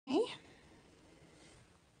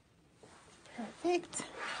perfect.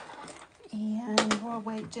 And we'll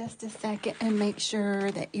wait just a second and make sure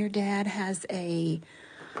that your dad has a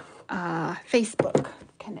Facebook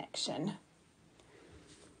connection.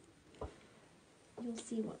 You'll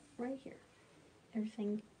see what right here.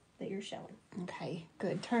 Everything that you're showing. Okay,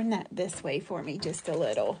 good. Turn that this way for me just a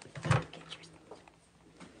little.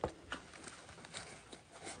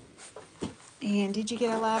 And did you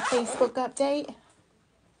get a live Facebook update?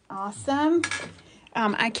 Awesome.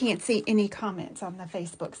 I can't see any comments on the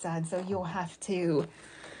Facebook side, so you'll have to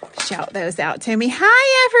shout those out to me.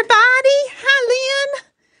 Hi, everybody. Hi, Lynn.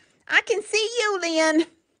 I can see you, Lynn.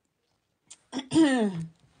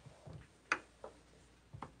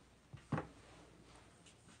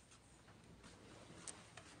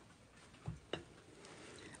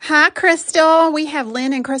 Hi, Crystal. We have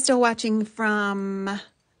Lynn and Crystal watching from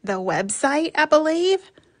the website, I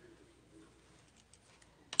believe.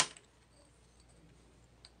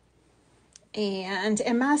 And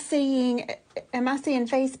am I seeing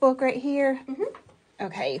Facebook right here? Mm-hmm.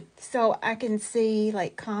 Okay, so I can see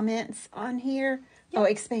like comments on here. Yep. Oh,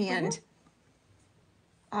 expand.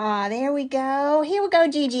 There we go. Here we go,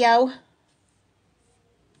 Gigio.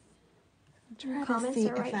 Try to see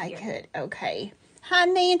if I could. Okay. Hi,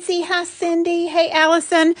 Nancy. Hi, Cindy. Hey,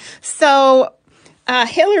 Allison. So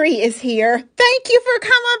Hillary is here. Thank you for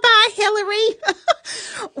coming by, Hillary.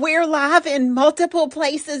 We're live in multiple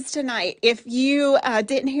places tonight. If you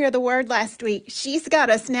didn't hear the word last week, she's got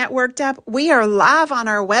us networked up. We are live on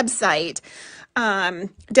our website,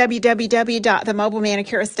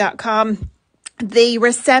 www.themobilemanicurist.com. The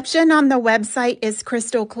reception on the website is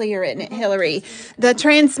crystal clear, isn't it, Hillary? The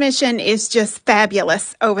transmission is just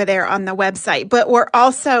fabulous over there on the website. But we're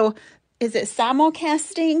also, is it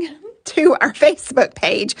simulcasting to our Facebook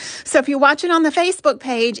page? So if you're watching on the Facebook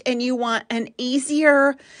page and you want an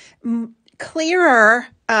easier, clearer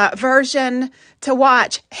version to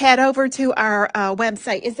watch, head over to our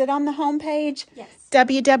website. Is it on the homepage? Yes.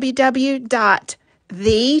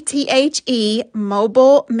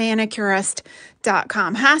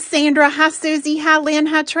 www.mobilemanicurist.com. Hi, Sandra. Hi, Susie. Hi, Lynn.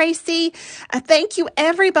 Hi, Tracy. Thank you,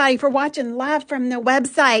 everybody, for watching live from the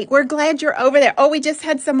website. We're glad you're over there. Oh, we just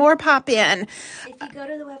had some more pop in. If you go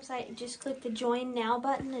to the website, just click the Join Now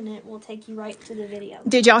button, and it will take you right to the video.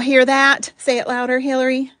 Did y'all hear that? Say it louder,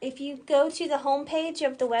 Hillary. If you go to the homepage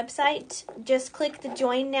of the website, just click the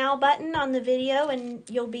Join Now button on the video, and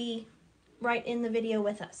you'll be right in the video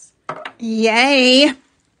with us. Yay.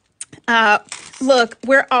 Look,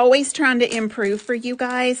 we're always trying to improve for you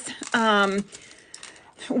guys.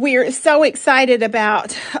 We're so excited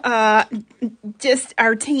about just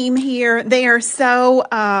our team here. They are so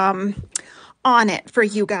on it for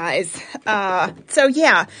you guys. So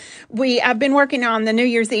yeah, I've been working on the New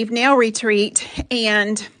Year's Eve nail retreat,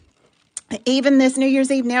 and even this New Year's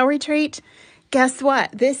Eve nail retreat, guess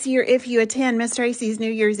what? This year, if you attend Miss Tracy's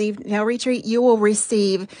New Year's Eve nail retreat, you will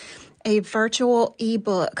receive a virtual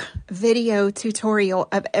ebook video tutorial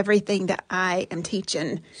of everything that I am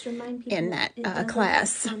teaching in that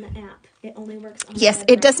class. On the app. It only works on the yes, web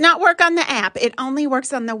it does not work on the app. It only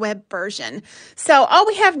works on the web version. So,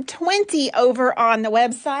 we have 20 over on the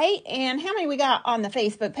website. And how many we got on the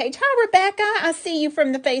Facebook page? Hi, Rebecca. I see you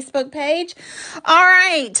from the Facebook page. All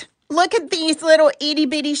right. Look at these little itty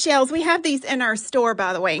bitty shells. We have these in our store,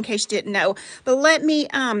 by the way, in case you didn't know. But let me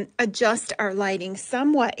adjust our lighting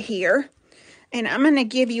somewhat here. And I'm going to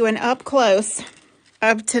give you an up close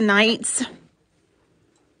of tonight's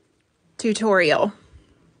tutorial.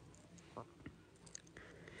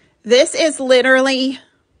 This is literally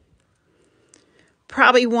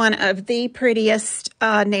probably one of the prettiest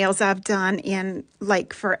nails I've done in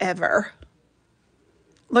like forever.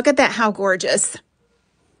 Look at that, how gorgeous.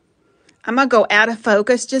 I'm going to go out of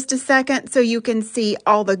focus just a second so you can see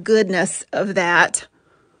all the goodness of that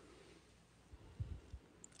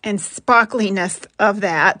and sparkliness of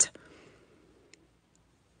that.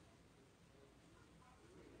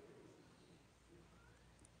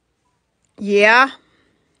 Yeah.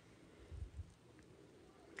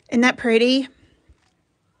 Isn't that pretty?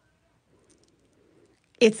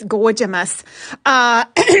 It's gorgeous.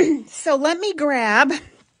 So let me grab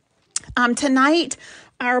tonight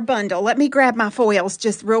our bundle. Let me grab my foils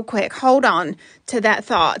just real quick. Hold on to that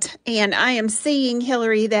thought. And I am seeing,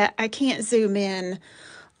 Hillary, that I can't zoom in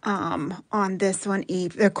on this one.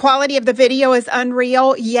 Eve, the quality of the video is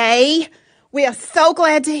unreal. Yay. We are so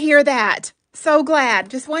glad to hear that. So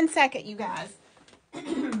glad. Just one second, you guys.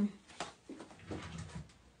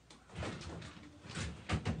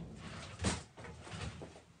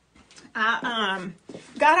 I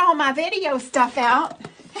got all my video stuff out,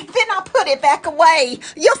 and then I put it back away.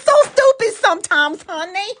 You're so stupid sometimes,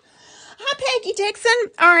 honey. Hi, Peggy Dixon.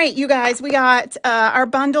 All right, you guys, we got our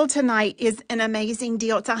bundle tonight is an amazing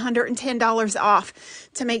deal. It's $110 off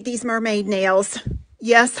to make these mermaid nails.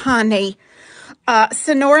 Yes, honey.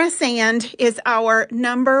 Sonora Sand is our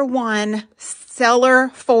 #1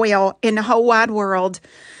 seller foil in the whole wide world.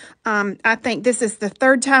 I think this is the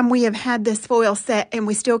 3rd time we have had this foil set and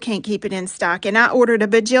we still can't keep it in stock. And I ordered a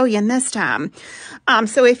bajillion this time.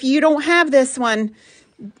 So if you don't have this one,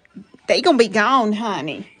 they gonna be gone,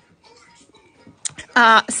 honey.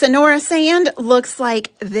 Sonora Sand looks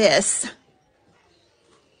like this.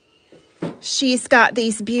 She's got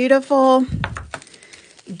these beautiful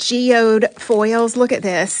geode foils. Look at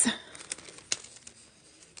this.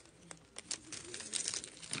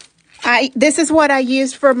 This is what I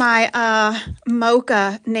used for my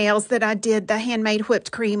mocha nails that I did the handmade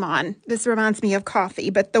whipped cream on. This reminds me of coffee,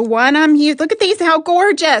 but the one I'm using, look at these, how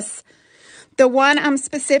gorgeous. The one I'm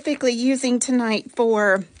specifically using tonight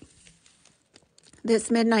for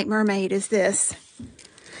this Midnight Mermaid is this.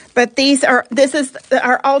 But this is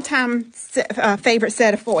our all-time favorite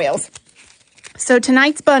set of foils. So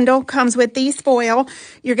tonight's bundle comes with these foil.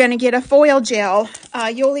 You're going to get a foil gel.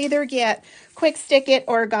 You'll either get Quick Stick It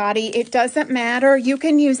or Geode. It doesn't matter. You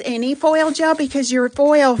can use any foil gel because your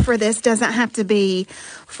foil for this doesn't have to be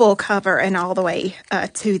full cover and all the way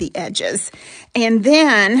to the edges. And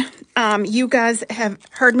then you guys have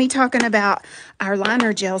heard me talking about our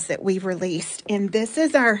liner gels that we've released. And this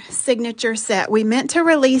is our signature set. We meant to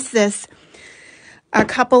release this a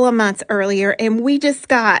couple of months earlier, and we just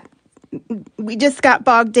got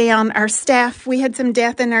bogged down. Our staff, we had some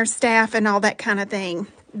death in our staff and all that kind of thing.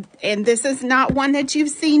 And this is not one that you've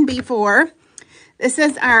seen before. This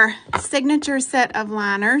is our signature set of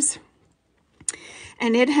liners.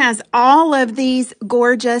 And it has all of these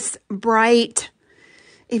gorgeous, bright,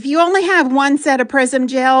 if you only have one set of Prism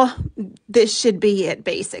Gel, this should be it,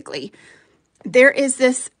 basically. There is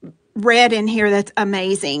this red in here that's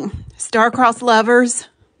amazing. Star-crossed lovers.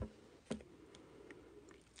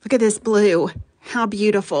 Look at this blue. How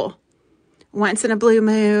beautiful. Once in a blue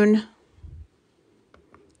moon.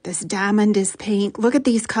 This diamond is pink. Look at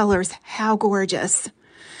these colors. How gorgeous.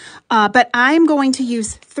 But I'm going to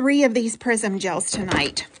use 3 of these Prism Gels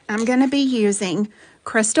tonight. I'm going to be using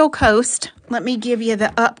Crystal Coast. Let me give you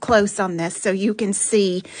the up close on this so you can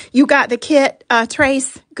see. You got the kit,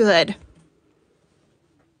 Trace? Good.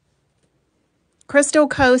 Crystal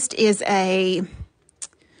Coast is it's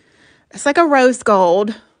like a rose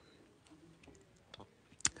gold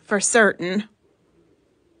for certain.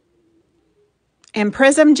 And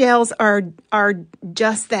Prism Gels are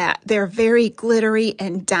just that. They're very glittery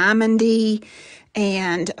and diamondy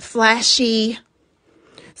and flashy.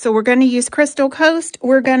 So we're going to use Crystal Coast.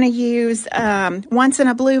 We're going to use Once in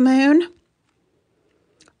a Blue Moon.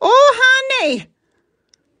 Oh, honey!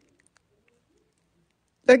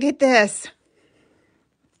 Look at this.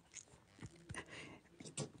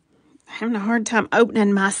 I'm having a hard time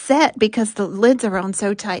opening my set because the lids are on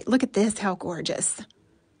so tight. Look at this, how gorgeous.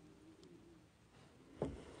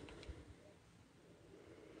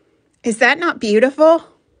 Is that not beautiful?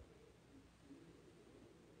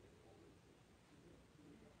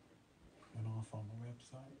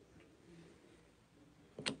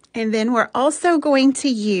 And then we're also going to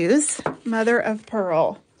use Mother of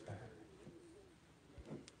Pearl.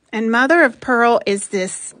 And Mother of Pearl is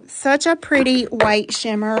this such a pretty white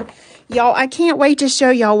shimmer. Y'all, I can't wait to show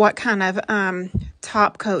y'all what kind of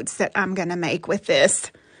top coats that I'm going to make with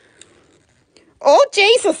this. Oh,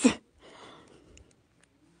 Jesus!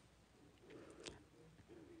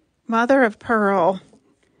 Mother of Pearl.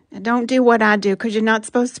 Now, don't do what I do because you're not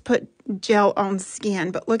supposed to put gel on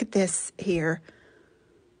skin. But look at this here.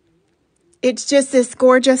 It's just this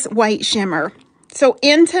gorgeous white shimmer. So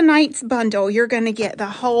in tonight's bundle, you're going to get the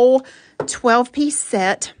whole 12-piece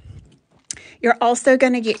set. You're also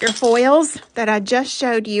going to get your foils that I just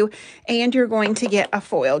showed you. And you're going to get a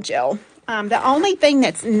foil gel. The only thing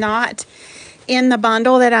that's not in the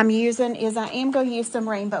bundle that I'm using is I am going to use some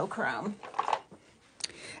rainbow chrome.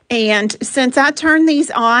 And since I turned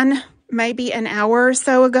these on maybe an hour or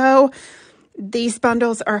so ago, these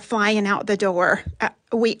bundles are flying out the door.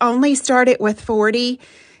 We only started with 40,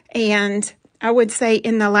 and I would say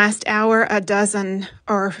in the last hour, a dozen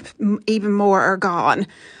or even more are gone.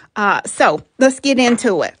 So let's get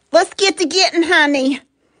into it. Let's get to getting, honey.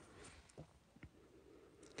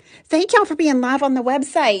 Thank y'all for being live on the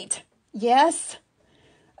website. Yes.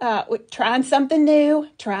 Trying something new.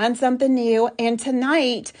 And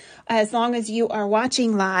tonight, as long as you are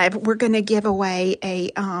watching live, we're going to give away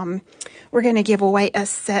a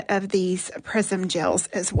set of these Prism Gels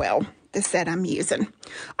as well. The set I'm using.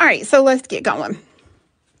 All right, so let's get going.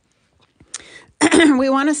 we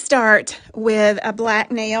want to start with a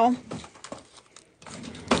black nail.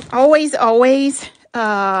 Always,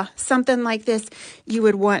 something like this, you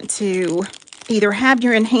would want to either have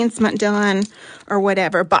your enhancement done or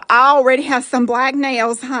whatever. But I already have some black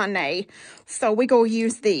nails, honey. So we go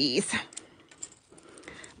use these.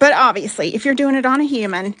 But obviously, if you're doing it on a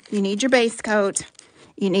human, you need your base coat.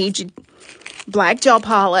 You need your black gel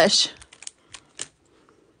polish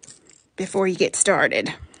before you get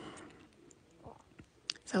started.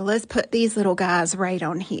 So let's put these little guys right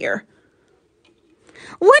on here.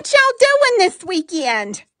 What y'all doing this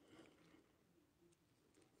weekend?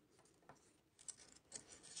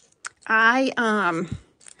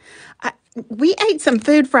 We ate some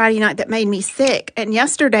food Friday night that made me sick, and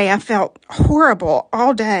yesterday I felt horrible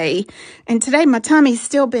all day, and today my tummy's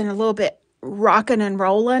still been a little bit rocking and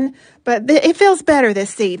rolling, but it feels better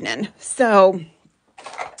this evening. So,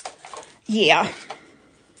 yeah.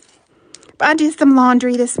 But I did some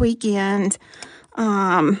laundry this weekend.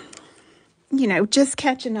 You know, just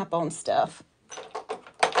catching up on stuff.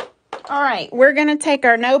 All right, we're going to take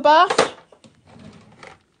our No Buff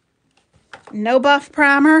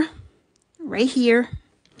primer right here.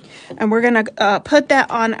 And we're going to put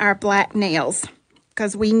that on our black nails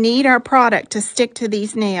because we need our product to stick to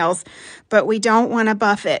these nails, but we don't want to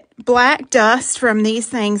buff it. Black dust from these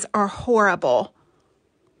things are horrible.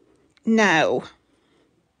 No,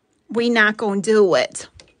 we not going to do it.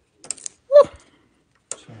 Woo.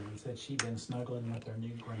 Sharon said she'd been snuggling with her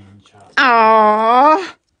new grandchild.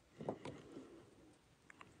 Aww.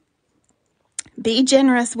 Be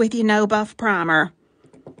generous with your No Buff primer.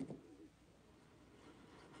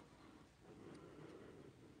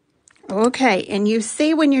 Okay, and you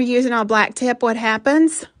see when you're using our black tip what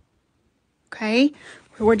happens? Okay,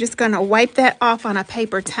 we're just going to wipe that off on a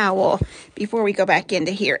paper towel before we go back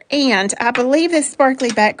into here. And I believe this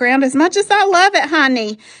sparkly background, as much as I love it,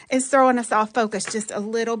 honey, is throwing us off focus just a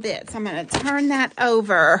little bit. So I'm going to turn that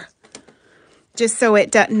over just so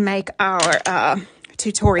it doesn't make our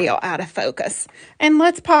tutorial out of focus. And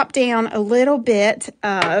let's pop down a little bit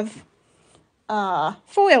of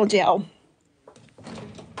foil gel.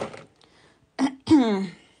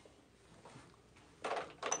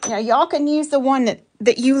 Now, y'all can use the one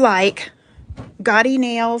that you like. Geode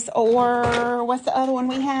nails, or what's the other one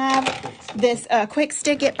we have? This Quick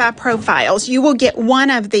Stick It by Profiles. You will get one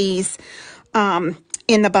of these in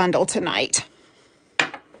the bundle tonight.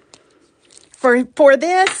 For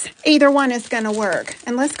this, either one is going to work.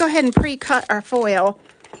 And let's go ahead and pre-cut our foil.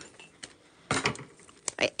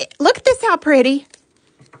 Look at this, how pretty.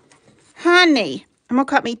 Honey, I'm going to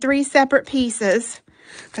cut me 3 separate pieces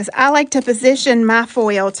because I like to position my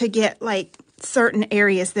foil to get like certain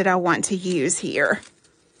areas that I want to use here.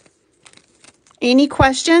 Any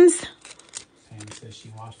questions? Sam says she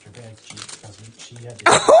washed her bed sheets because she had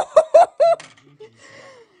to...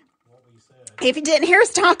 If you didn't hear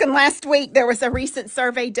us talking last week, there was a recent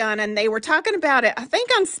survey done, and they were talking about it, I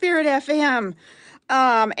think on Spirit FM,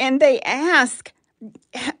 and they asked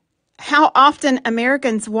how often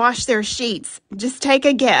Americans wash their sheets. Just take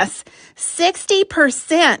a guess.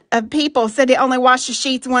 60% of people said they only wash the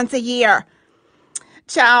sheets once a year.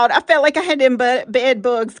 Child, I felt like I had them bed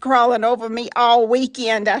bugs crawling over me all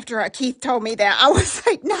weekend after Keith told me that. I was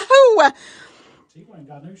like, no.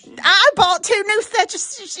 I bought 2 new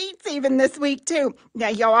sets of sheets even this week, too. Now,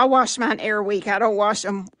 y'all, I wash mine every week. I don't wash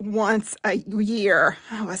them once a year.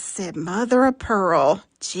 I said, mother of pearl,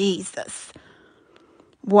 Jesus.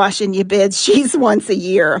 Washing your bed sheets once a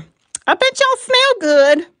year. I bet y'all smell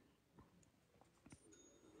good.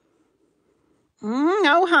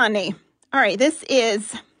 No, honey. All right, this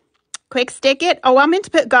is Quick Stick It. Oh, I meant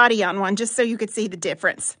to put Geode on one just so you could see the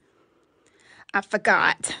difference. I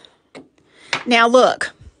forgot. Now,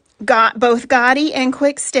 look. Got both Geode and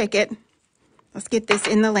Quick Stick It. Let's get this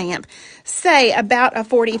in the lamp. Say about a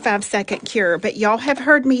 45-second cure, but y'all have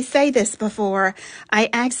heard me say this before. I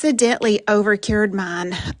accidentally over-cured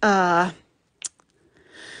mine and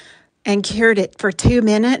cured it for 2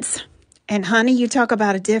 minutes. And honey, you talk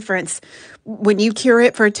about a difference. When you cure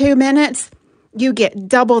it for 2 minutes, you get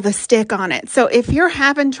double the stick on it. So if you're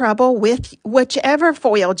having trouble with whichever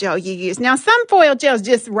foil gel you use. Now, some foil gels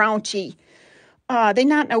just raunchy. They're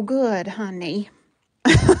not no good, honey.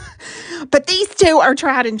 But these 2 are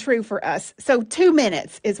tried and true for us. So 2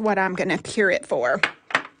 minutes is what I'm going to cure it for.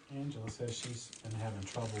 Angela says she's been having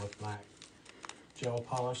trouble with black gel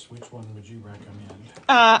polish. Which one would you recommend?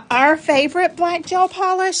 Our favorite black gel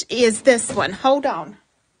polish is this one. Hold on.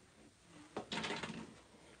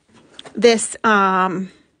 This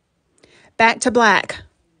Back to Black.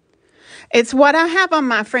 It's what I have on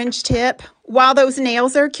my French tip while those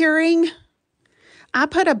nails are curing. I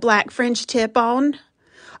put a black French tip on,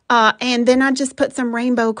 and then I just put some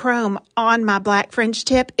rainbow chrome on my black French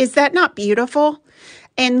tip. Is that not beautiful?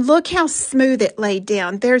 And look how smooth it laid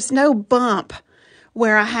down. There's no bump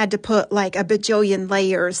where I had to put like a bajillion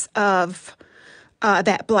layers of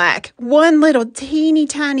that black. One little teeny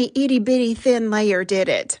tiny itty bitty thin layer did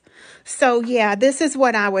it. So yeah, this is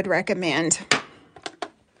what I would recommend.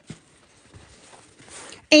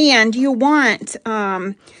 And you want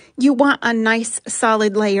a nice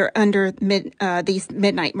solid layer under these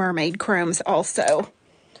Midnight Mermaid chromes also.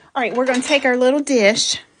 All right, we're going to take our little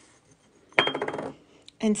dish.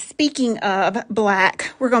 And speaking of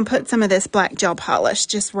black, we're going to put some of this black gel polish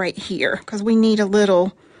just right here because we need a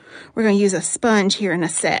little, we're going to use a sponge here in a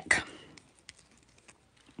sec.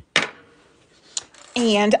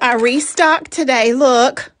 And I restocked today,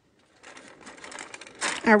 look.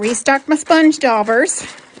 I restocked my sponge daubers.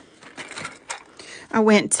 I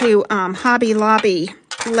went to Hobby Lobby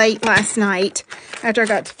late last night after I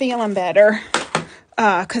got to feeling better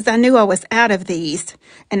because I knew I was out of these.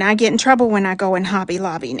 And I get in trouble when I go in Hobby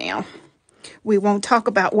Lobby now. We won't talk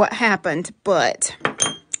about what happened, but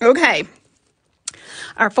okay.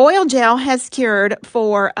 Our foil gel has cured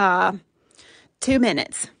for 2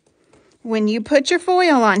 minutes. When you put your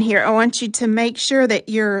foil on here, I want you to make sure that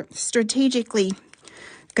you're strategically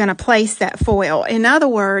going to place that foil. In other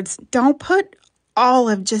words, don't put all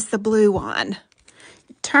of just the blue on.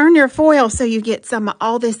 Turn your foil so you get some of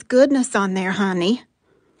all this goodness on there, honey.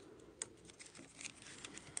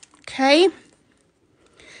 Okay,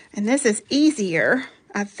 and this is easier,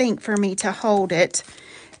 I think, for me to hold it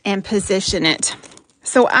and position it.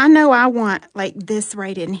 So I know I want like this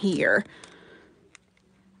right in here.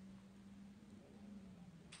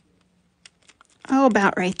 Oh,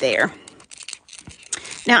 about right there.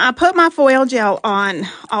 Now, I put my foil gel on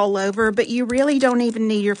all over, but you really don't even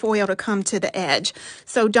need your foil to come to the edge.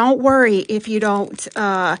 So don't worry if you don't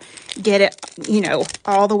get it, you know,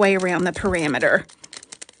 all the way around the perimeter.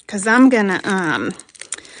 Because I'm going to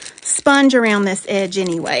sponge around this edge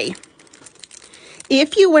anyway.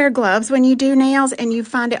 If you wear gloves when you do nails and you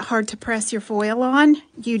find it hard to press your foil on,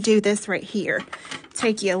 you do this right here.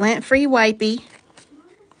 Take your lint-free wipey,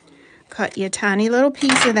 cut you a tiny little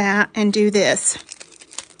piece of that, and do this.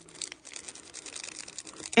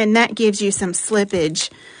 And that gives you some slippage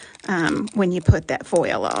when you put that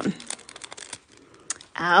foil on.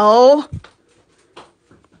 Ow!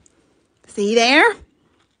 See there?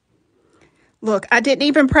 Look, I didn't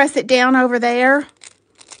even press it down over there.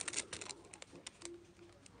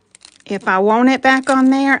 If I want it back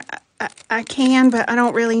on there, I can, but I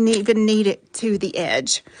don't really even need it to the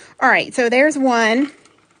edge. All right, so there's one.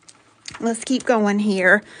 Let's keep going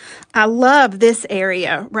here. I love this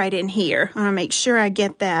area right in here. I want to make sure I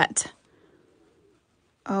get that,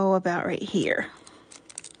 oh, about right here.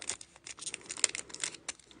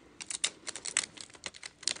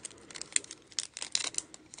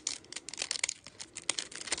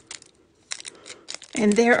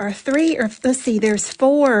 And there are there's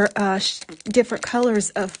 4 different colors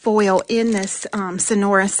of foil in this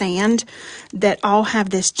Sonora sand that all have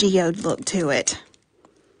this geode look to it.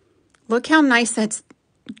 Look how nice that's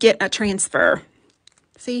get a transfer.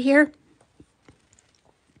 See here?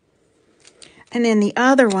 And then the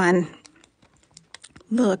other one,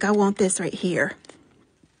 look, I want this right here.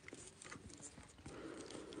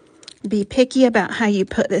 Be picky about how you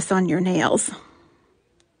put this on your nails.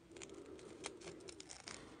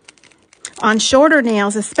 On shorter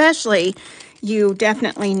nails especially, you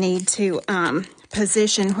definitely need to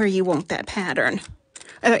position where you want that pattern.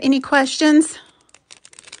 Any questions?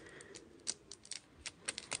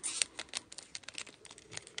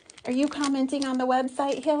 Are you commenting on the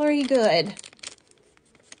website, Hillary? Good.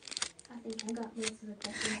 I think I got most of the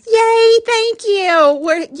questions. Yay, thank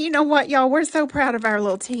you. You know what, y'all? We're so proud of our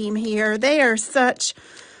little team here. They are such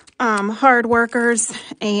hard workers,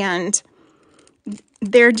 and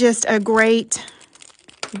they're just a great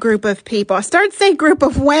group of people. I started to say group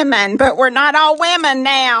of women, but we're not all women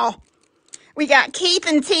now. We got Keith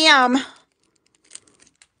and Tim.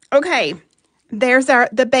 Okay, there's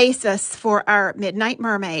the basis for our Midnight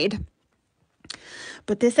Mermaid.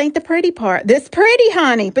 But this ain't the pretty part. This pretty,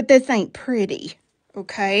 honey, but this ain't pretty.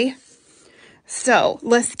 Okay, so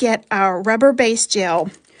let's get our rubber base gel.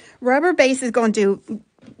 Rubber base is going to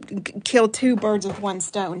kill 2 birds with 1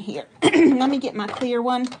 stone here. Let me get my clear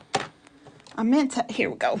one. Here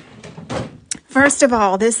we go. First of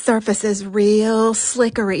all, this surface is real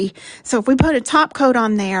slickery. So if we put a top coat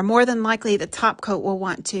on there, more than likely the top coat will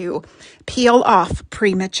want to peel off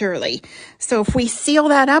prematurely. So if we seal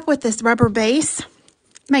that up with this rubber base,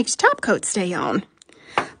 makes top coat stay on.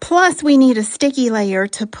 Plus, we need a sticky layer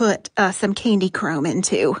to put some candy chrome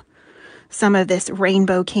into. Some of this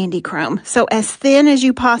rainbow candy chrome. So as thin as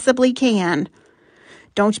you possibly can.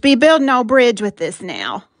 Don't be building no bridge with this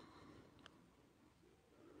now.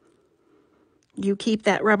 You keep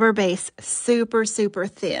that rubber base super, super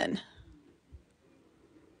thin.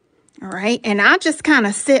 All right, and I just kind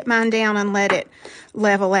of sit mine down and let it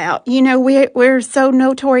level out. You know, we're so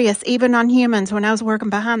notorious, even on humans, when I was working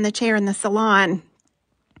behind the chair in the salon.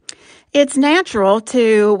 It's natural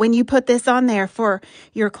to, when you put this on there, for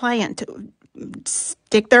your client to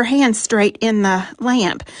stick their hand straight in the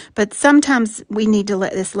lamp. But sometimes we need to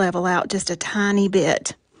let this level out just a tiny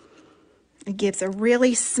bit. It gives a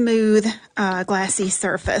really smooth, glassy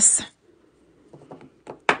surface.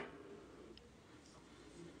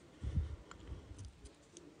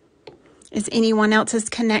 Is anyone else's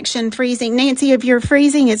connection freezing? Nancy, if you're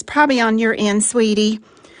freezing, it's probably on your end, sweetie.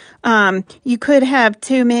 You could have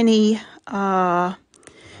too many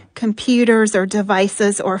computers or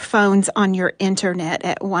devices or phones on your internet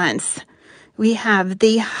at once. We have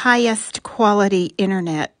the highest quality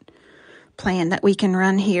internet plan that we can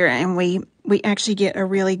run here, and we actually get a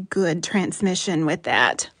really good transmission with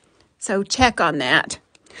that. So check on that.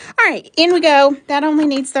 All right, in we go. That only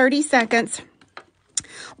needs 30 seconds.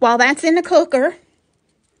 While that's in the cooker,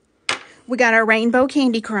 we got our rainbow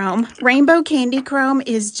candy chrome. Rainbow candy chrome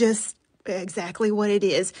is just exactly what it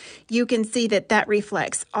is. You can see that that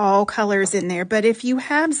reflects all colors in there. But if you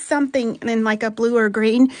have something in like a blue or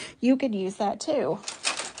green, you could use that too.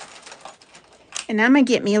 And I'm going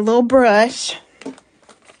to get me a little brush.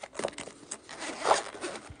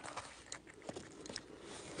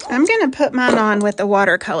 I'm going to put mine on with a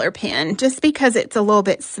watercolor pen just because it's a little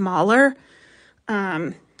bit smaller.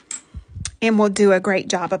 And we'll do a great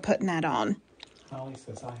job of putting that on. Holly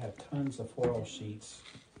says, I have tons of foil sheets,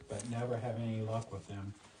 but never have any luck with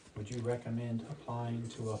them. Would you recommend applying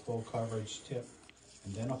to a full coverage tip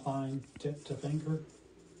and then applying tip to finger?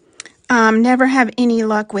 Never have any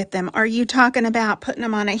luck with them. Are you talking about putting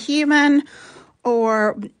them on a human?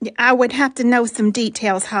 Or I would have to know some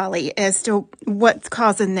details, Holly, as to what's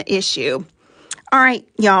causing the issue. All right,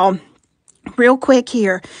 y'all. Real quick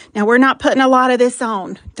here. Now, we're not putting a lot of this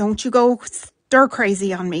on. Don't you go stir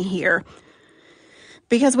crazy on me here.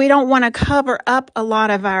 Because we don't want to cover up a lot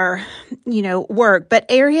of our, work. But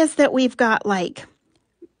areas that we've got like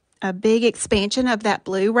a big expansion of that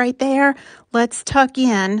blue right there, let's tuck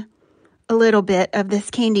in a little bit of this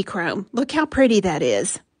candy chrome. Look how pretty that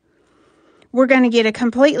is. We're going to get a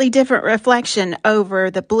completely different reflection over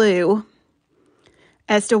the blue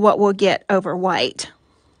as to what we'll get over white.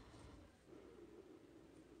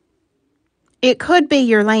 It could be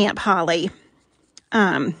your lamp, Holly.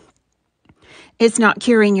 It's not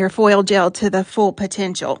curing your foil gel to the full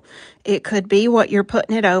potential. It could be what you're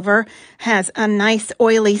putting it over has a nice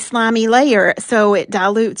oily slimy layer, so it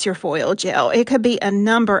dilutes your foil gel. It could be a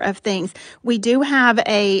number of things. We do have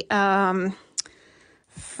a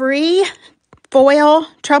free foil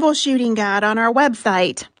troubleshooting guide on our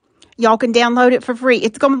website. Y'all can download it for free.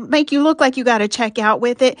 It's going to make you look like you got to check out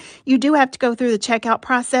with it. You do have to go through the checkout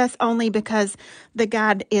process only because the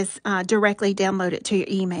guide is directly downloaded to your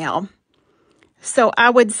email. So I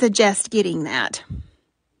would suggest getting that.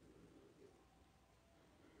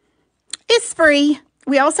 It's free.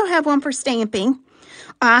 We also have one for stamping.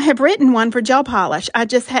 I have written one for gel polish. I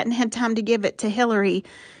just hadn't had time to give it to Hillary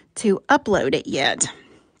to upload it yet.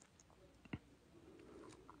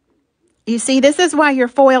 You see, this is why your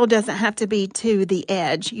foil doesn't have to be to the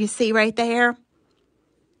edge. You see right there?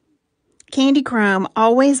 Candy Chrome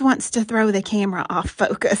always wants to throw the camera off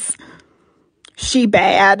focus. She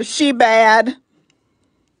bad. She bad.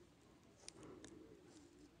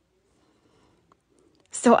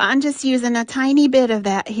 So I'm just using a tiny bit of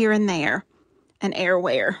that here and there. An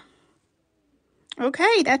airwear.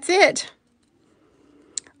 Okay, that's it.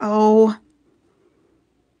 Oh,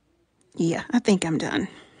 yeah, I think I'm done.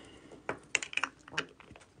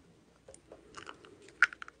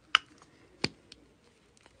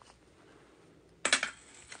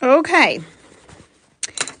 Okay,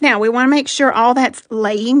 now we want to make sure all that's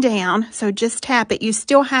laying down, so just tap it. You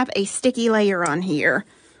still have a sticky layer on here.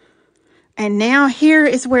 And now here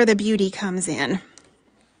is where the beauty comes in.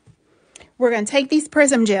 We're going to take these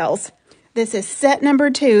Prism gels. This is set number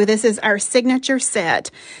 2. This is our signature set.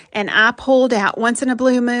 And I pulled out Once in a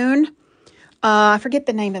Blue Moon. I forget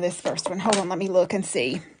the name of this first one. Hold on, let me look and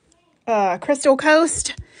see. Crystal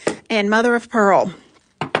Coast and Mother of Pearl.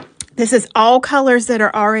 This is all colors that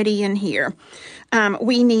are already in here.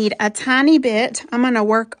 We need a tiny bit. I'm going to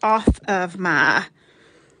work off of my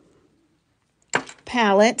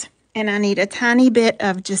palette. And I need a tiny bit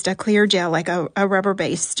of just a clear gel, like a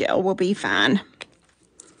rubber-based gel will be fine.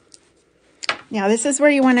 Now, this is where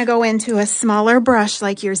you want to go into a smaller brush,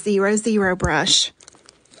 like your 00 brush,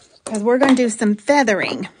 because we're going to do some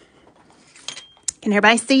feathering. Can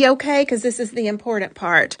everybody see okay? Because this is the important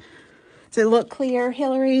part. Does it look clear,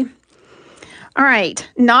 Hillary? All right,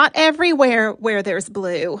 not everywhere where there's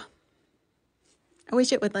blue. I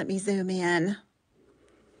wish it would let me zoom in.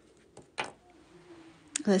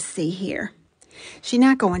 Let's see here. She's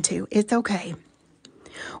not going to. It's okay.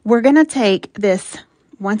 We're going to take this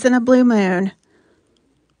Once in a Blue Moon.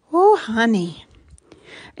 Oh, honey.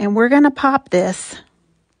 And we're going to pop this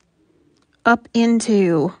up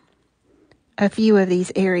into a few of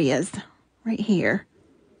these areas right here.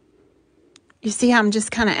 You see how I'm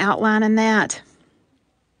just kind of outlining that?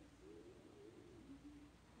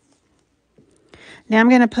 Now I'm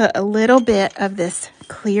going to put a little bit of this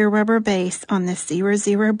clear rubber base on this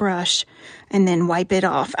 00 brush and then wipe it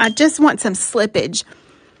off. I just want some slippage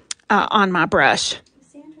on my brush.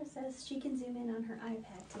 Sandra says she can zoom in on her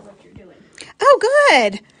iPad to what you're doing. Oh,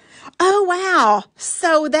 good. Oh, wow.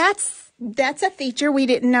 So that's a feature we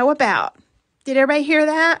didn't know about. Did everybody hear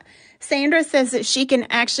that? Sandra says that she can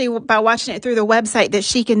actually, by watching it through the website, that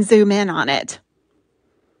she can zoom in on it.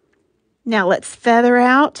 Now let's feather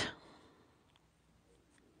out.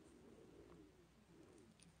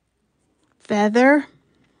 Feather.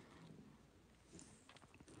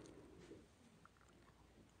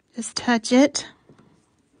 Just touch it.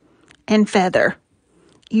 And feather.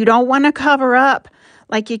 You don't want to cover up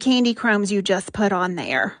like your candy crumbs you just put on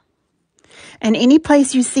there. And any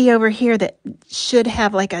place you see over here that should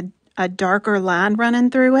have like a darker line running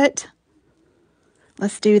through it,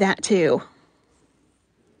 let's do that too.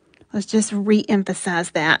 Let's just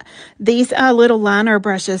re-emphasize that. These little liner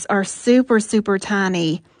brushes are super, super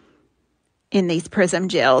tiny in these Prism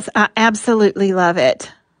gels. I absolutely love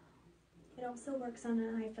it. It also works on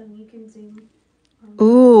an iPhone. You can zoom.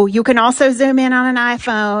 Ooh, you can also zoom in on an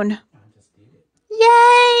iPhone.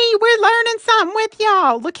 Yay! We're learning something with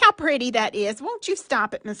y'all. Look how pretty that is. Won't you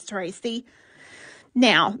stop it, Miss Tracy?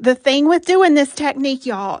 Now, the thing with doing this technique,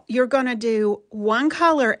 y'all, you're going to do one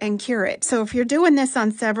color and cure it. So if you're doing this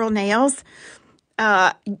on several nails,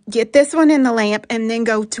 get this one in the lamp and then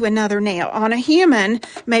go to another nail. On a human,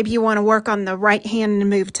 maybe you want to work on the right hand and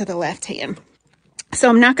move to the left hand. So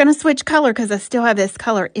I'm not going to switch color because I still have this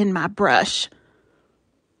color in my brush.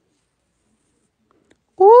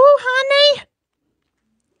 Ooh, honey.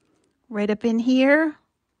 Right up in here.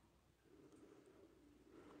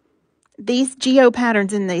 These geo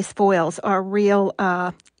patterns in these foils are real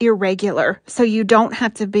irregular, so you don't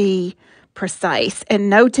have to be precise. And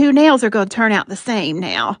no two nails are going to turn out the same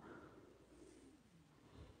now.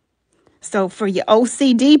 So for you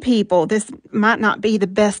OCD people, this might not be the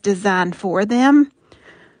best design for them.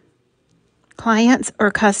 Clients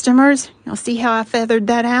or customers, you'll see how I feathered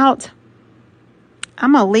that out?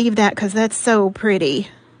 I'm going to leave that because that's so pretty.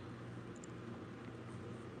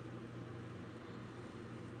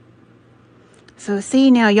 So see,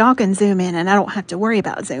 now y'all can zoom in and I don't have to worry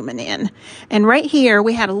about zooming in. And right here,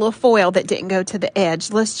 we had a little foil that didn't go to the edge.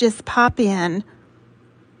 Let's just pop in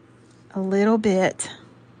a little bit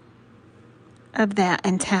of that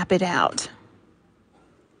and tap it out.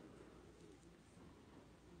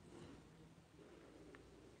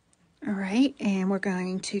 All right, and we're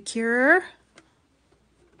going to cure.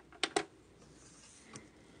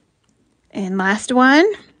 And last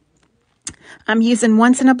one. I'm using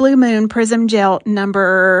Once in a Blue Moon Prism Gel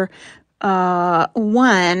number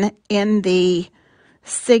 1 in the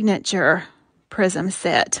Signature Prism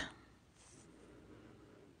set.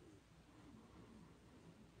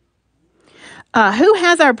 Who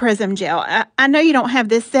has our Prism Gel? I know you don't have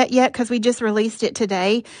this set yet because we just released it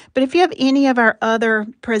today. But if you have any of our other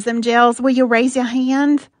Prism Gels, will you raise your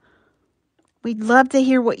hand? We'd love to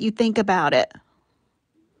hear what you think about it.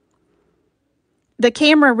 The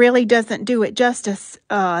camera really doesn't do it justice,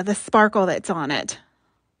 the sparkle that's on it.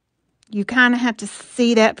 You kind of have to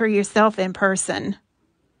see that for yourself in person.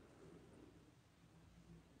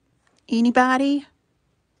 Anybody?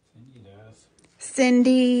 Cindy does.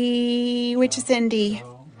 Cindy, which is Cindy?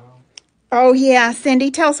 No. Oh, yeah,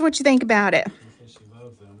 Cindy, tell us what you think about it. She says she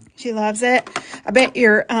loves them. She loves it. I bet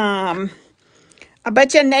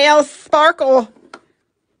your nails sparkle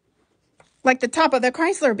like the top of the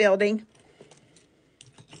Chrysler building.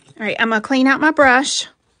 All right, I'm going to clean out my brush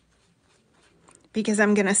because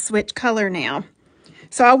I'm going to switch color now.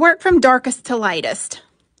 So I work from darkest to lightest.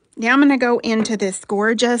 Now I'm going to go into this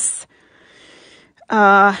gorgeous,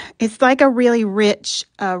 it's like a really rich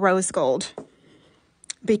rose gold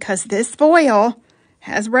because this foil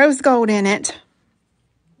Has rose gold in it.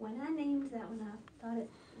 When I named that one, I thought it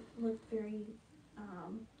looked very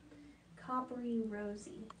coppery,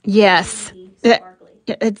 rosy. Yes. Sandy, sparkly.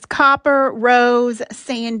 It's copper, rose,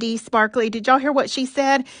 sandy, sparkly. Did y'all hear what she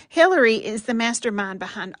said? Hillary is the mastermind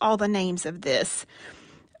behind all the names of this.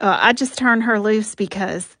 I just turned her loose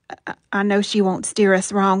because I know she won't steer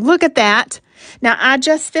us wrong. Look at that. Now, I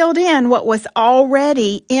just filled in what was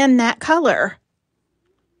already in that color.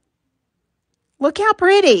 Look how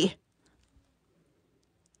pretty.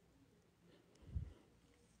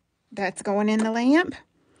 That's going in the lamp.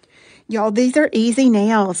 Y'all, these are easy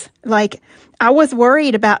nails. Like, I was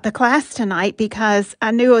worried about the class tonight because I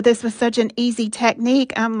knew this was such an easy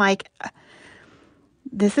technique. I'm like,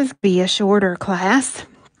 this is be a shorter class.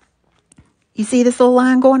 You see this little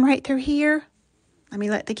line going right through here? Let me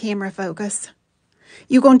let the camera focus.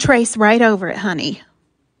 You're going to trace right over it, honey.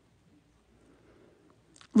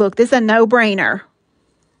 Look, this is a no-brainer.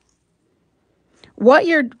 What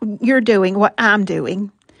you're doing, what I'm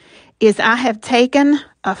doing, is I have taken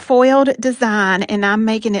a foiled design and I'm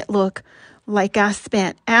making it look like I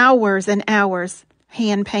spent hours and hours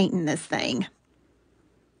hand painting this thing.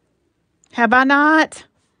 Have I not?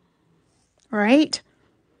 Right?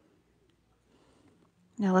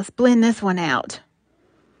 Now let's blend this one out.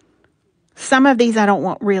 Some of these I don't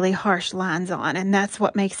want really harsh lines on, and that's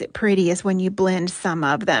what makes it pretty is when you blend some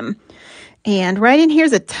of them. And right in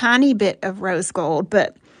here's a tiny bit of rose gold,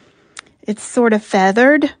 but it's sort of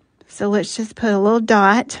feathered. So let's just put a little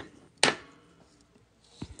dot.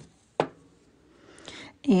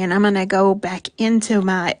 And I'm going to go back into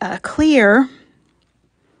my clear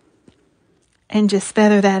and just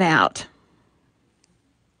feather that out.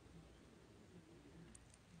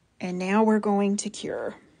 And now we're going to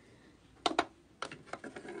cure.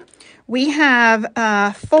 We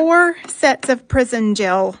have 4 sets of Prism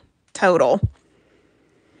Gel total.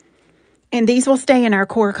 And these will stay in our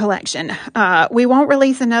core collection. We won't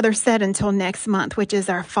release another set until next month, which is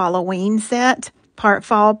our Halloween set. Part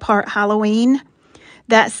fall, part Halloween.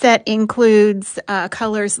 That set includes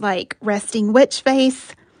colors like Resting Witch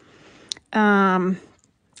Face, Autumn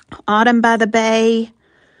by the Bay,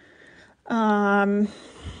 Glenda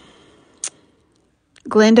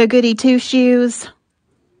Goody Two Shoes.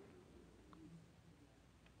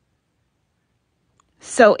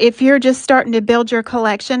 So if you're just starting to build your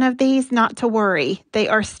collection of these, not to worry. They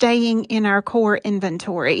are staying in our core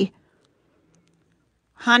inventory.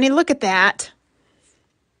 Honey, look at that.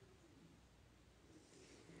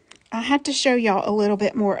 I had to show y'all a little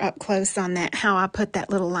bit more up close on that, how I put that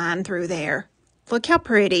little line through there. Look how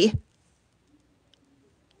pretty.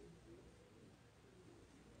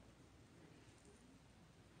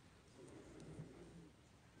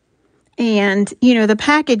 And, you know, the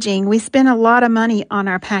packaging, we spent a lot of money on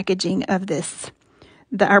our packaging of this,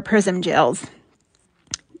 our Prism gels.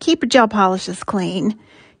 Keep your gel polishes clean.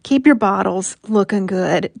 Keep your bottles looking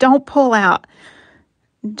good. Don't pull out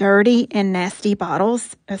dirty and nasty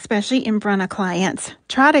bottles, especially in front of clients.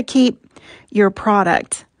 Try to keep your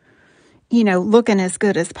product, you know, looking as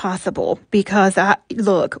good as possible because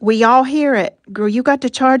look, we all hear it. Girl, you got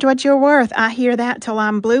to charge what you're worth. I hear that till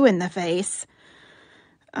I'm blue in the face.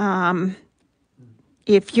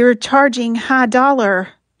 If you're charging high dollar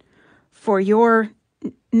for your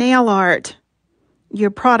nail art,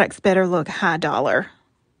 your products better look high dollar.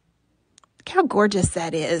 Look how gorgeous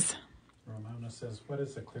that is. Ramona says, what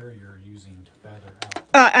is the clear you're using to feather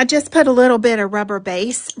out? I just put a little bit of rubber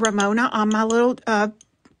base, Ramona, on my little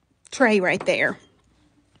tray right there.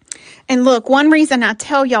 And look, one reason I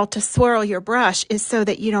tell y'all to swirl your brush is so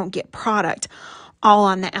that you don't get product all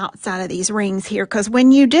on the outside of these rings here. Because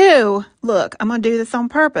when you do, look, I'm going to do this on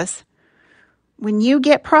purpose. When you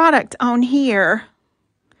get product on here,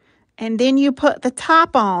 and then you put the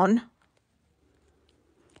top on,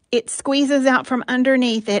 it squeezes out from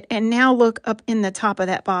underneath it. And now look up in the top of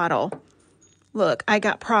that bottle. Look, I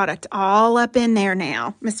got product all up in there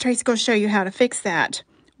now. Miss Tracy's going to show you how to fix that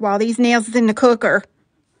while these nails is in the cooker.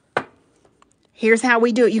 Here's how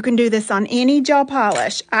we do it. You can do this on any gel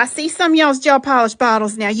polish. I see some of y'all's gel polish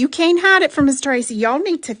bottles now. You can't hide it from Miss Tracy. Y'all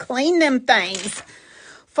need to clean them things.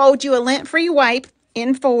 Fold you a lint-free wipe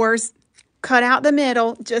in 4s. Cut out the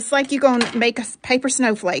middle, just like you're going to make a paper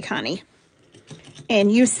snowflake, honey.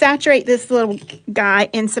 And you saturate this little guy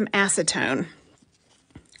in some acetone.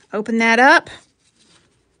 Open that up.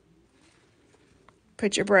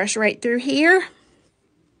 Put your brush right through here.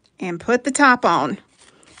 And put the top on.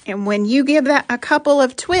 And when you give that a couple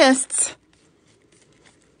of twists,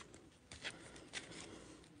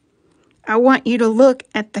 I want you to look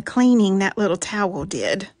at the cleaning that little towel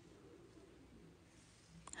did.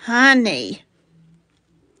 Honey,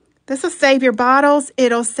 This will save your bottles.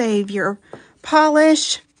 It'll save your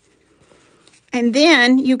polish. And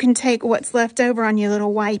then you can take what's left over on your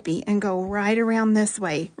little wipey and go right around this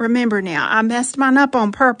way. Remember now, I messed mine up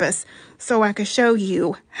on purpose so I could show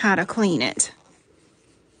you how to clean it.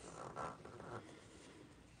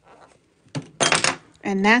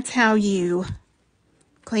 And that's how you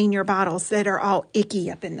clean your bottles that are all icky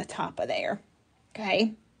up in the top of there.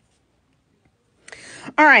 Okay.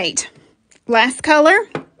 All right. Last color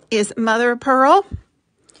is mother of pearl.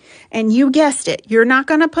 And you guessed it, you're not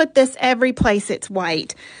going to put this every place it's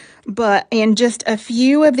white. But in just a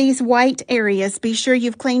few of these white areas, be sure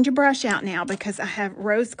you've cleaned your brush out now because I have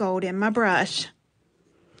rose gold in my brush.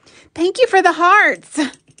 Thank you for the hearts.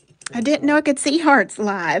 I didn't know I could see hearts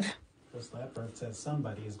live. Chris Leopard says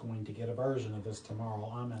somebody is going to get a version of this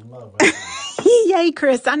tomorrow. I'm in love with it. Yay,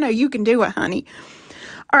 Chris. I know you can do it, honey.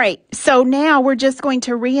 All right, so now we're just going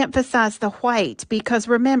to re-emphasize the white because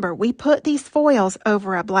remember, we put these foils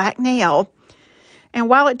over a black nail. And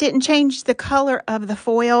while it didn't change the color of the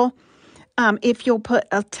foil, if you'll put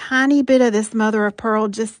a tiny bit of this mother of pearl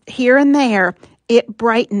just here and there, it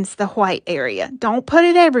brightens the white area. Don't put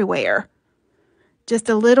it everywhere, just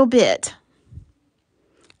a little bit.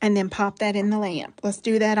 And then pop that in the lamp. Let's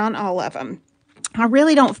do that on all of them. I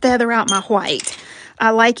really don't feather out my white.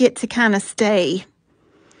 I like it to kind of stay,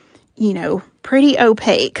 you know, pretty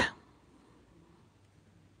opaque.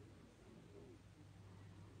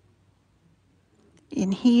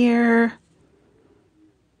 In here.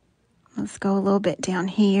 Let's go a little bit down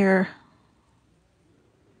here.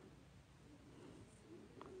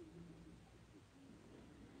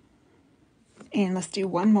 And let's do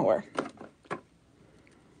one more.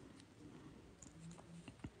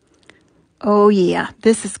 Oh yeah,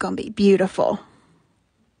 this is going to be beautiful.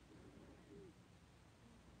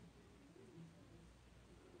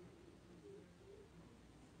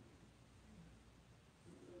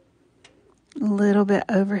 A little bit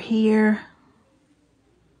over here.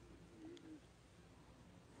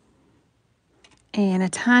 And a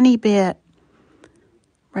tiny bit,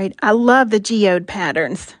 right? I love the geode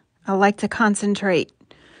patterns. I like to concentrate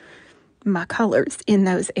my colors in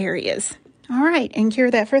those areas. All right, and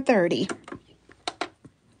cure that for 30.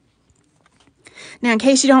 Now, in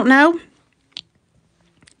case you don't know,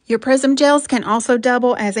 your prism gels can also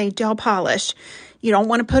double as a gel polish. You don't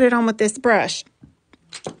want to put it on with this brush.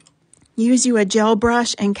 Use you a gel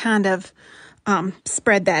brush and kind of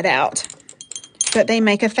spread that out. But they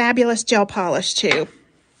make a fabulous gel polish too.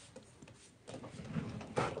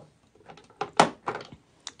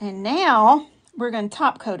 And now we're going to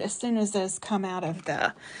top coat as soon as those come out of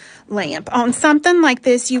the lamp. On something like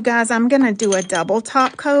this, you guys, I'm going to do a double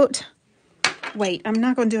top coat. Wait, I'm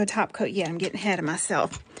not going to do a top coat yet. I'm getting ahead of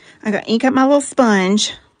myself. I got ink up my little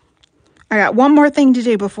sponge. I got one more thing to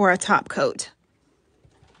do before I top coat.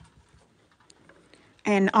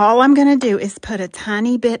 And all I'm going to do is put a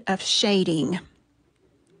tiny bit of shading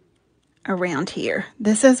around here.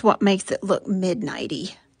 This is what makes it look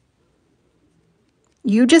midnighty.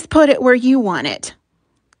 You just put it where you want it.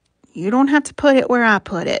 You don't have to put it where I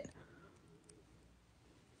put it.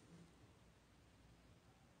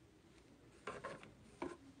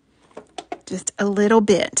 Just a little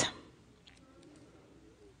bit.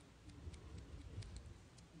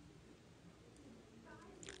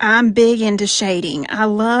 I'm big into shading. I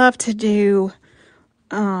love to do,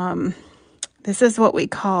 this is what we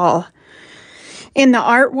call, in the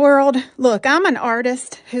art world, look, I'm an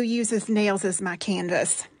artist who uses nails as my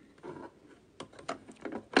canvas.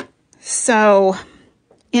 So,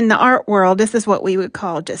 in the art world, this is what we would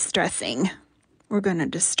call distressing. We're going to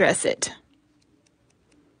distress it.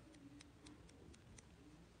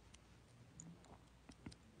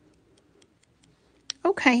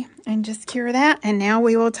 Okay, and just cure that, and now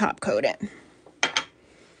we will top coat it.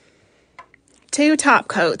 2 top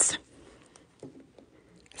coats.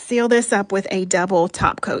 Seal this up with a double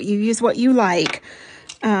top coat. You use what you like.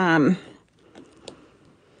 Y'all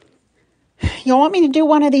want me to do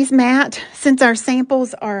one of these matte? Since our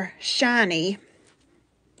samples are shiny.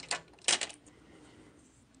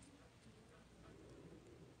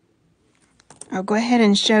 I'll go ahead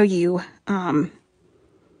and show you.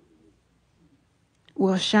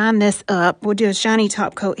 We'll shine this up. We'll do a shiny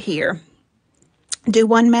top coat here. Do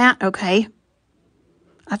one matte, okay.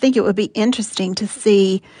 I think it would be interesting to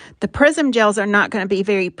see. The prism gels are not going to be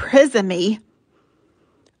very prismy,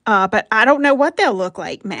 but I don't know what they'll look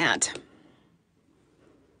like matte.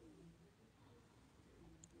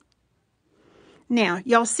 Now,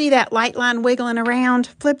 y'all see that light line wiggling around?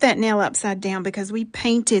 Flip that nail upside down because we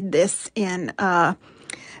painted this in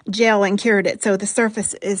gel and cured it, so the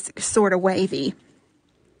surface is sort of wavy.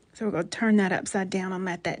 So we're going to turn that upside down and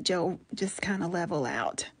let that gel just kind of level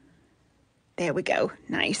out. There we go.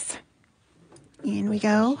 Nice. In we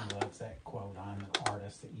go. She loves that quote, "I'm an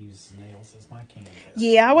artist that uses nails as my canvas."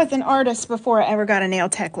 Yeah, I was an artist before I ever got a nail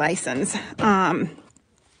tech license.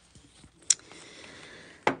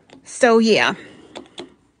 So yeah.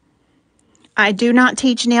 I do not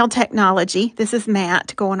teach nail technology. This is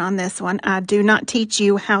Matt going on this one. I do not teach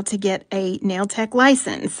you how to get a nail tech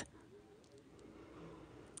license.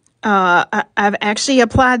 I've actually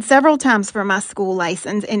applied several times for my school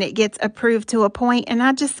license, and it gets approved to a point, and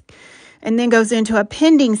then goes into a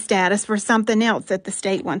pending status for something else that the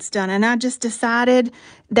state wants done. And I just decided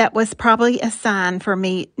that was probably a sign for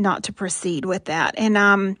me not to proceed with that. And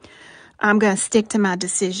I'm going to stick to my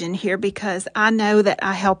decision here because I know that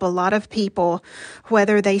I help a lot of people,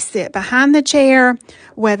 whether they sit behind the chair,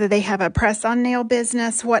 whether they have a press-on nail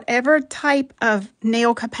business, whatever type of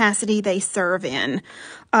nail capacity they serve in.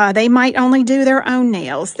 They might only do their own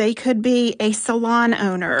nails. They could be a salon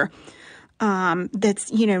owner that's,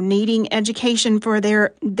 needing education for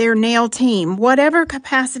their nail team. Whatever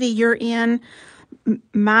capacity you're in,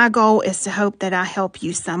 my goal is to hope that I help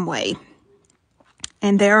you some way.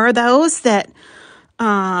 And there are those that,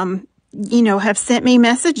 have sent me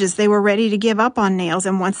messages. They were ready to give up on nails.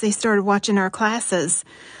 And once they started watching our classes,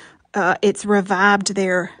 it's revived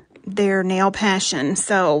their nail passion.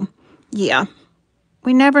 So, yeah,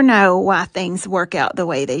 we never know why things work out the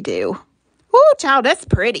way they do. Woo, child, that's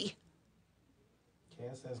pretty.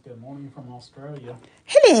 Cass says, "Good morning from Australia."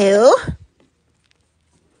 Hello.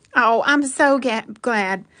 Oh, I'm so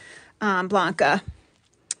glad, Blanca.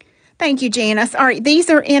 Thank you, Janice. All right, these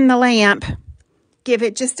are in the lamp. Give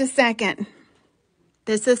it just a second.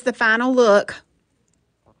 This is the final look.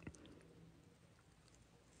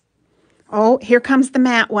 Oh, here comes the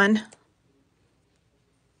matte one.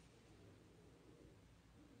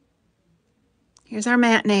 Here's our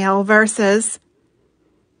matte nail versus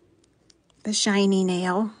the shiny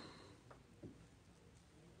nail.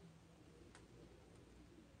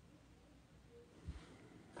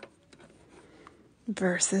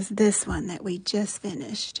 Versus this one that we just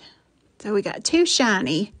finished. So we got 2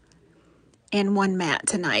 shiny and 1 matte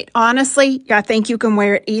tonight. Honestly, I think you can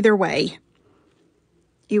wear it either way.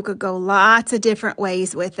 You could go lots of different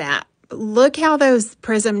ways with that. But look how those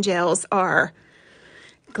prism gels are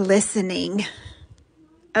glistening.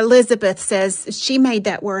 Elizabeth says she made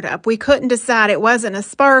that word up. We couldn't decide. It wasn't a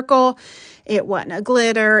sparkle. It wasn't a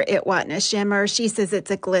glitter. It wasn't a shimmer. She says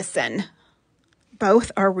it's a glisten. Both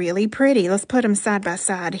are really pretty. Let's put them side by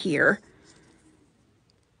side here.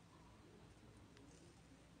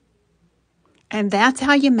 And that's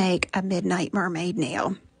how you make a Midnight Mermaid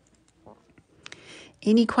nail.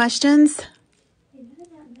 Any questions? You know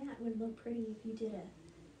that matte would look pretty if you did a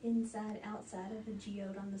inside-outside of a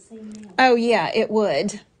geode on the same nail. Oh, yeah, it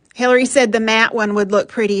would. Hillary said the matte one would look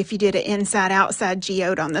pretty if you did an inside-outside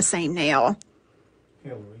geode on the same nail.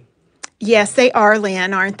 Hillary. Yes, they are,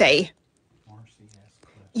 Lynn, aren't they?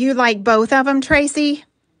 You like both of them, Tracy?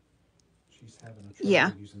 She's having a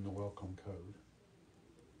trouble using the welcome code.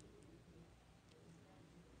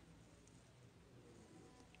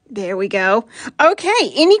 There we go.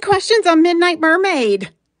 Okay, any questions on Midnight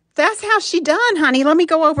Mermaid? That's how she done, honey. Let me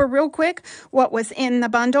go over real quick what was in the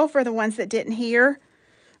bundle for the ones that didn't hear.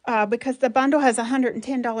 Because the bundle has a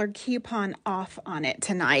 $110 coupon off on it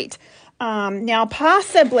tonight. Now,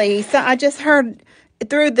 possibly, so I just heard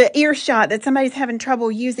through the earshot that somebody's having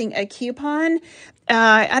trouble using a coupon.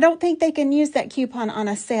 I don't think they can use that coupon on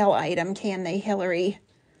a sale item, can they, Hillary?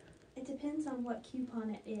 It depends on what coupon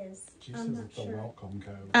it is. I'm not sure. Welcome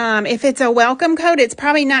code. If it's a welcome code, it's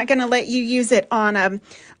probably not going to let you use it on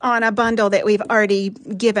a bundle that we've already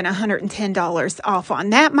given $110 off on.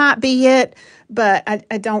 That might be it, but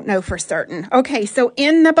I don't know for certain. Okay, so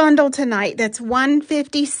in the bundle tonight, that's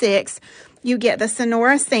 $156. You get the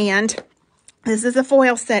Sonora Sand. This is a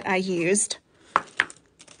foil set I used.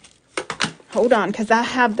 Hold on, because I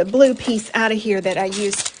have the blue piece out of here that I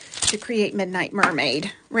used to create Midnight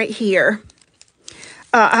Mermaid right here.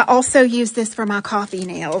 I also use this for my coffee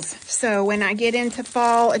nails. So when I get into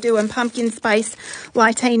fall doing pumpkin spice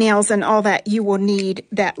latte nails and all that, you will need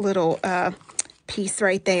that little piece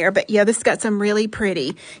right there. But yeah, this got some really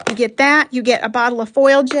pretty. You get that, you get a bottle of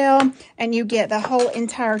foil gel, and you get the whole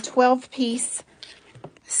entire 12-piece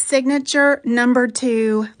signature number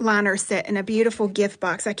 2 liner set in a beautiful gift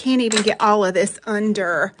box. I can't even get all of this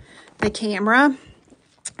under the camera,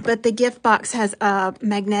 but the gift box has a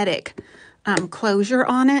magnetic closure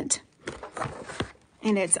on it,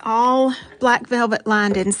 and it's all black velvet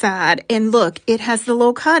lined inside. And look, it has the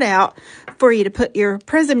little cutout for you to put your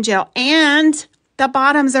prism gel and the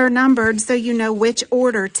bottoms are numbered so you know which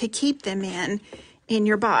order to keep them in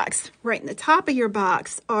your box. Right in the top of your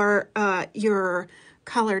box are your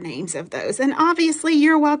color names of those. And obviously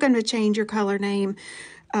you're welcome to change your color name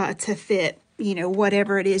to fit, you know,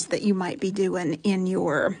 whatever it is that you might be doing in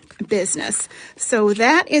your business. So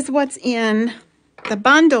that is what's in the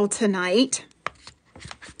bundle tonight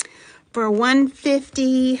for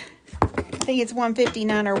 $150. I think it's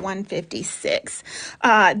 $159 or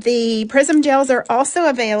 $156. The Prism gels are also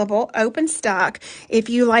available, open stock. If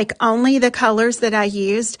you like only the colors that I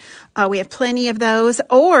used, we have plenty of those.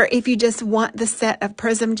 Or if you just want the set of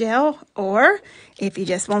Prism gel, or if you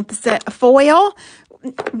just want the set of foil,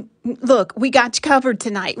 look, we got you covered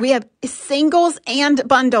tonight. We have singles and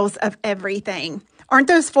bundles of everything. Aren't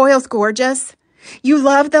those foils gorgeous? You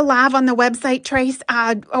love the live on the website, Trace.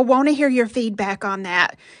 I want to hear your feedback on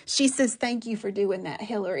that. She says, thank you for doing that,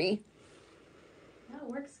 Hillary. That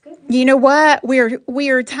works good. You know what?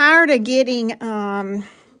 We're tired of getting,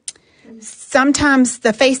 sometimes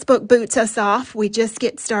the Facebook boots us off. We just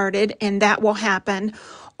get started and that will happen.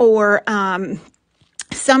 Or,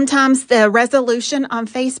 sometimes the resolution on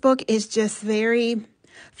Facebook is just very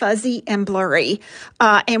fuzzy and blurry.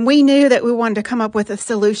 And we knew that we wanted to come up with a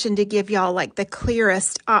solution to give y'all like the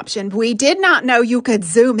clearest option. We did not know you could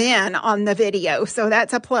zoom in on the video, so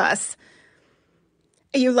that's a plus.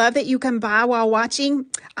 You love that you can buy while watching?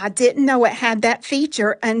 I didn't know it had that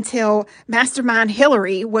feature until Mastermind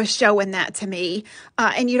Hillary was showing that to me.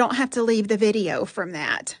 And you don't have to leave the video from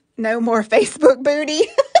that. No more Facebook booty.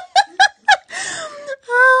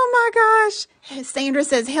 Oh my gosh. Sandra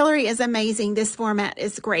says, Hillary is amazing. This format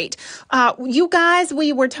is great. You guys,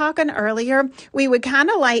 we were talking earlier, we would kind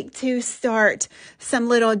of like to start some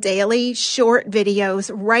little daily short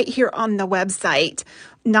videos right here on the website,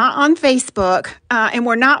 not on Facebook. And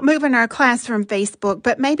we're not moving our class from Facebook,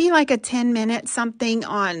 but maybe like a 10-minute something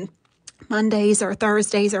on Mondays or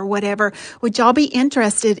Thursdays or whatever. Would y'all be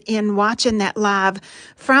interested in watching that live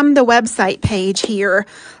from the website page here?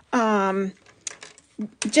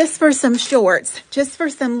 Just for some shorts, just for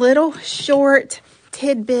some little short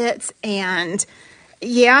tidbits. And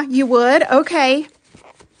yeah, you would. Okay.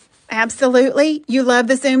 Absolutely. You love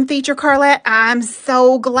the Zoom feature, Carlette. I'm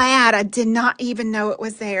so glad. I did not even know it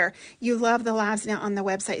was there. You love the lives now on the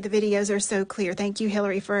website. The videos are so clear. Thank you,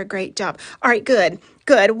 Hillary, for a great job. All right, good.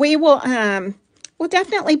 Good. We will, we'll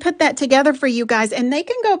definitely put that together for you guys, and they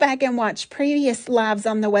can go back and watch previous lives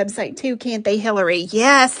on the website too, can't they, Hillary?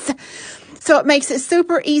 Yes. So it makes it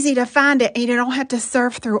super easy to find it, and you don't have to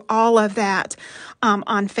surf through all of that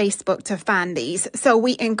on Facebook to find these. So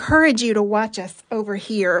we encourage you to watch us over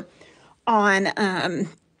here on the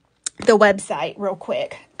website real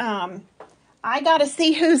quick. I got to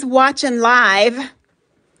see who's watching live,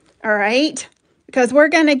 all right? Because we're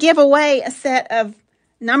going to give away a set of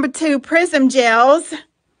number 2 Prism gels.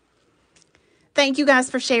 Thank you guys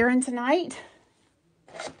for sharing tonight.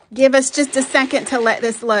 Give us just a second to let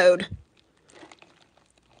this load.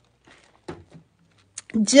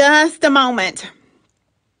 Just a moment.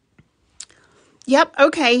 Yep,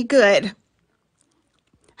 okay, good.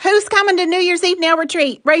 Who's coming to New Year's Eve Nail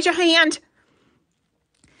Retreat? Raise your hand.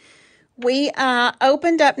 We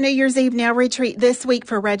opened up New Year's Eve Nail Retreat this week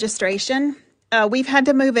for registration. We've had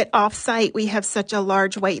to move it off-site. We have such a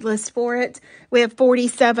large wait list for it. We have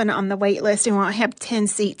 47 on the wait list, and we'll have 10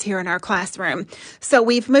 seats here in our classroom. So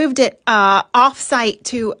we've moved it off-site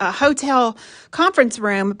to a hotel conference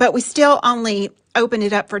room, but we still only opened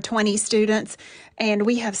it up for 20 students, and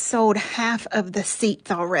we have sold half of the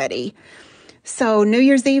seats already. So New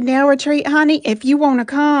Year's Eve Nail Retreat, honey, if you want to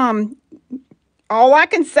come, all I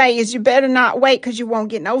can say is you better not wait because you won't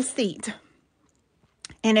get no seat.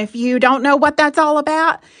 And if you don't know what that's all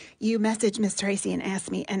about, you message Miss Tracy and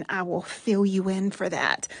ask me, and I will fill you in for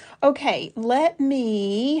that. Okay,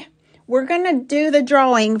 we're going to do the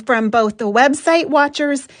drawing from both the website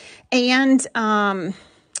watchers and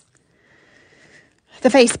the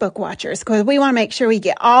Facebook watchers, because we want to make sure we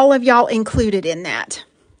get all of y'all included in that.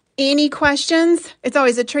 Any questions? It's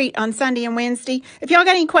always a treat on Sunday and Wednesday. If y'all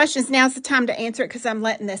got any questions, now's the time to answer it because I'm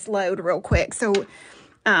letting this load real quick so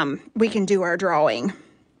we can do our drawing.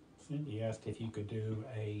 Cindy asked if you could do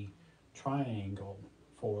a triangle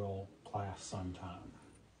foil class sometime.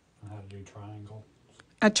 How to do triangle.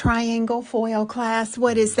 A triangle foil class?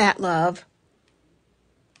 What is that, love?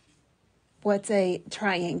 What's a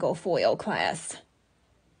triangle foil class?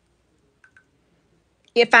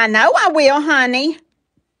 If I know, I will, honey.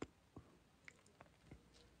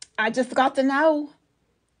 I just got to know.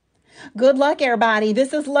 Good luck, everybody.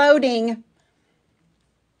 This is loading.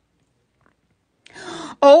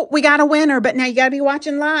 Oh, we got a winner, but now you got to be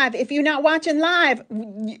watching live. If you're not watching live,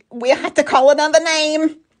 we have to call another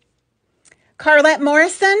name. Carlette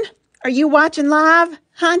Morrison, are you watching live,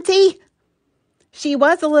 Hunty? She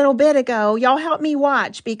was a little bit ago. Y'all help me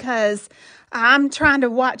watch because I'm trying to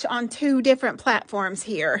watch on 2 different platforms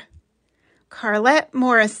here. Carlette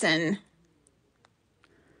Morrison.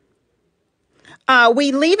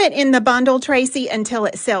 We leave it in the bundle, Tracy, until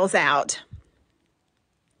it sells out.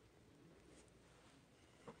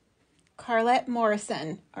 Carlette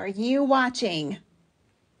Morrison, are you watching?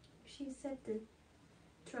 She said the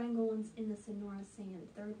triangle one's in the Sonora sand.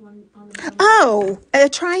 Third one on the bottom. Oh, a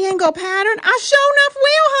triangle pattern? I sure enough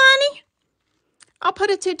will, honey. I'll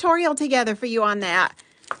put a tutorial together for you on that.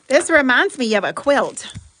 This reminds me of a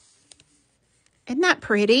quilt. Isn't that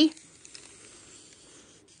pretty?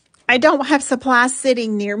 I don't have supplies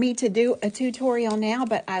sitting near me to do a tutorial now,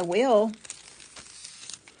 but I will.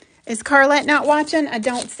 Is Carlette not watching? I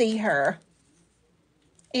don't see her.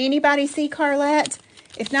 Anybody see Carlette?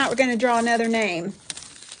 If not, we're going to draw another name.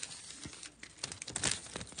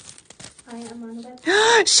 I am on the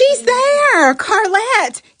website. She's there!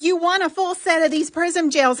 Carlette, you won a full set of these Prism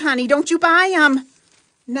gels, honey. Don't you buy them?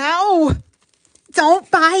 No. Don't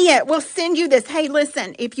buy it. We'll send you this. Hey,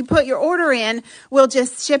 listen, if you put your order in, we'll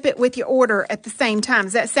just ship it with your order at the same time.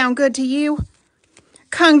 Does that sound good to you?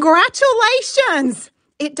 Congratulations!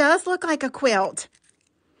 It does look like a quilt.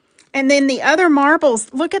 And then the other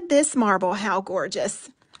marbles, look at this marble, how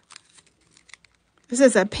gorgeous. This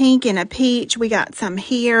is a pink and a peach. We got some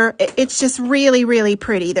here. It's just really, really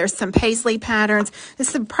pretty. There's some paisley patterns.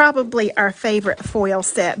 This is probably our favorite foil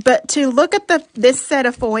set. But to look at this set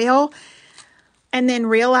of foil and then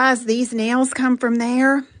realize these nails come from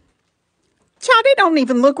there, child, they don't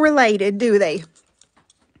even look related, do they?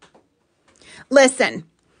 Listen.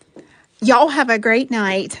 Y'all have a great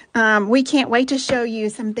night. We can't wait to show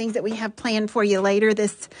you some things that we have planned for you later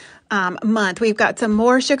this month. We've got some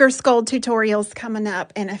more Sugar Skull tutorials coming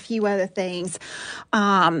up and a few other things.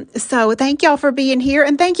 So thank y'all for being here,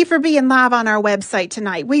 and thank you for being live on our website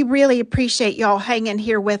tonight. We really appreciate y'all hanging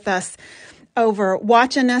here with us over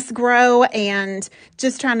watching us grow and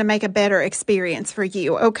just trying to make a better experience for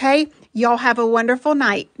you, okay? Y'all have a wonderful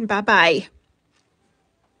night. Bye-bye.